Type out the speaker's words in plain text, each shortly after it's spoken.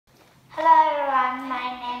everyone, my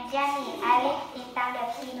name is Jenny. I live in Tam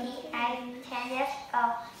Điệp City. I'm 10 years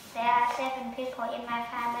old. There are 7 people in my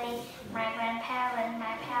family. My grandparents,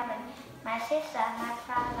 my parents, my sister, my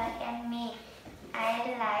brother, and me. I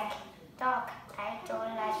like dog. I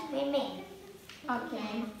don't like swimming.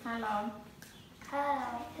 Okay, hello. Hello.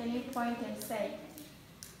 Can you point and say?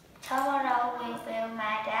 Tomorrow will be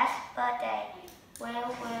my dad's birthday. We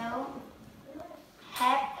will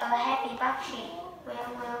have a happy party. We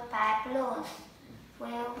will buy balloons. We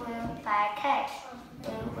will buy cakes.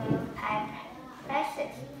 We will buy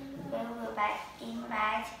presents. We will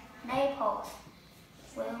invite neighbors.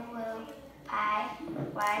 We will buy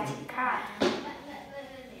white cards.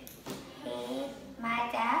 My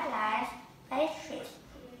dad likes pastries,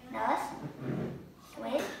 nuts,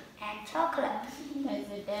 sweets, and chocolate. Does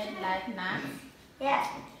your dad like nuts? Yes,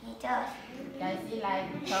 he does. Does he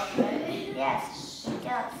like chocolate? Yes, he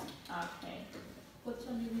does. Okay.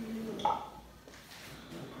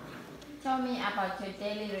 Tell me about your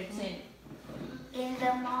daily routine. In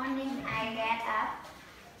the morning, I get up,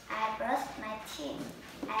 I brush my teeth,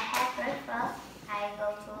 I have breakfast, I go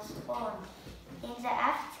to school. In the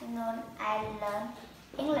afternoon, I learn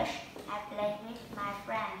English, I play with my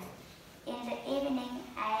friends. In the evening,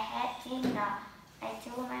 I have dinner, I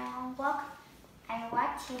do my homework, I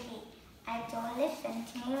watch TV, I don't listen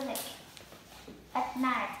to music. At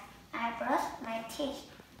night, I brush my teeth,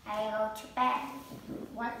 I go to bed.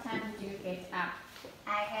 What time do you get up?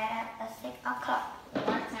 I get up at 6 o'clock.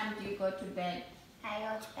 What time do you go to bed? I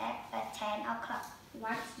go to bed at 10 o'clock.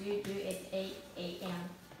 What do you do at 8 a.m.?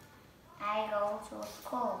 I go to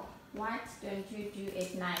school. What don't you do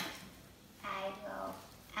at night?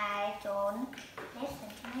 I don't listen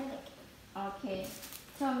to music. Okay.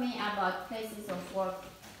 Tell me about places of work.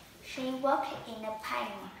 She works in a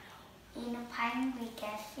bank. In a bank, we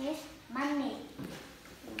can see money.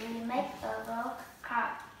 We make a work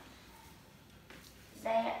card.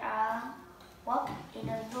 There are work in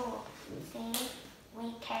a zoo. See,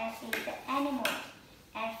 we can see the animals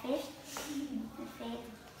and feed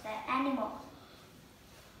the animals.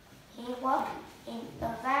 He works in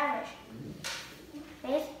a garage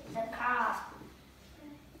with the cars.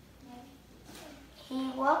 He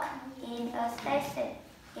works in a station.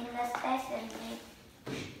 In the station,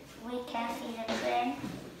 we can see the train,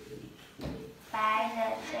 buy the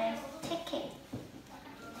train ticket.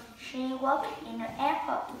 She works in the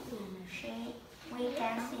airport. We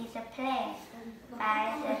can see the plane, buy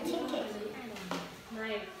the ticket.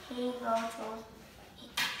 He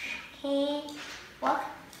works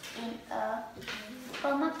in a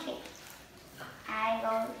supermarket. I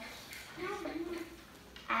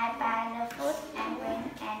buy the food and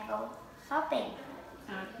drink and go shopping.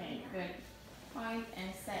 Okay, good. Point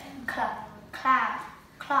and say. Cloud,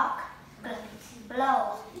 clock,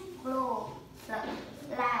 blows, glue,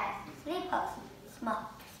 light, slippers,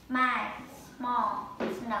 smile, small,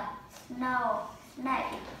 snow,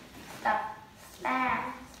 snake, star,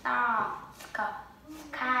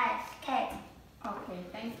 sky, skate. Okay,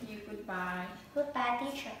 thank you. Goodbye. Goodbye,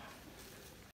 teacher.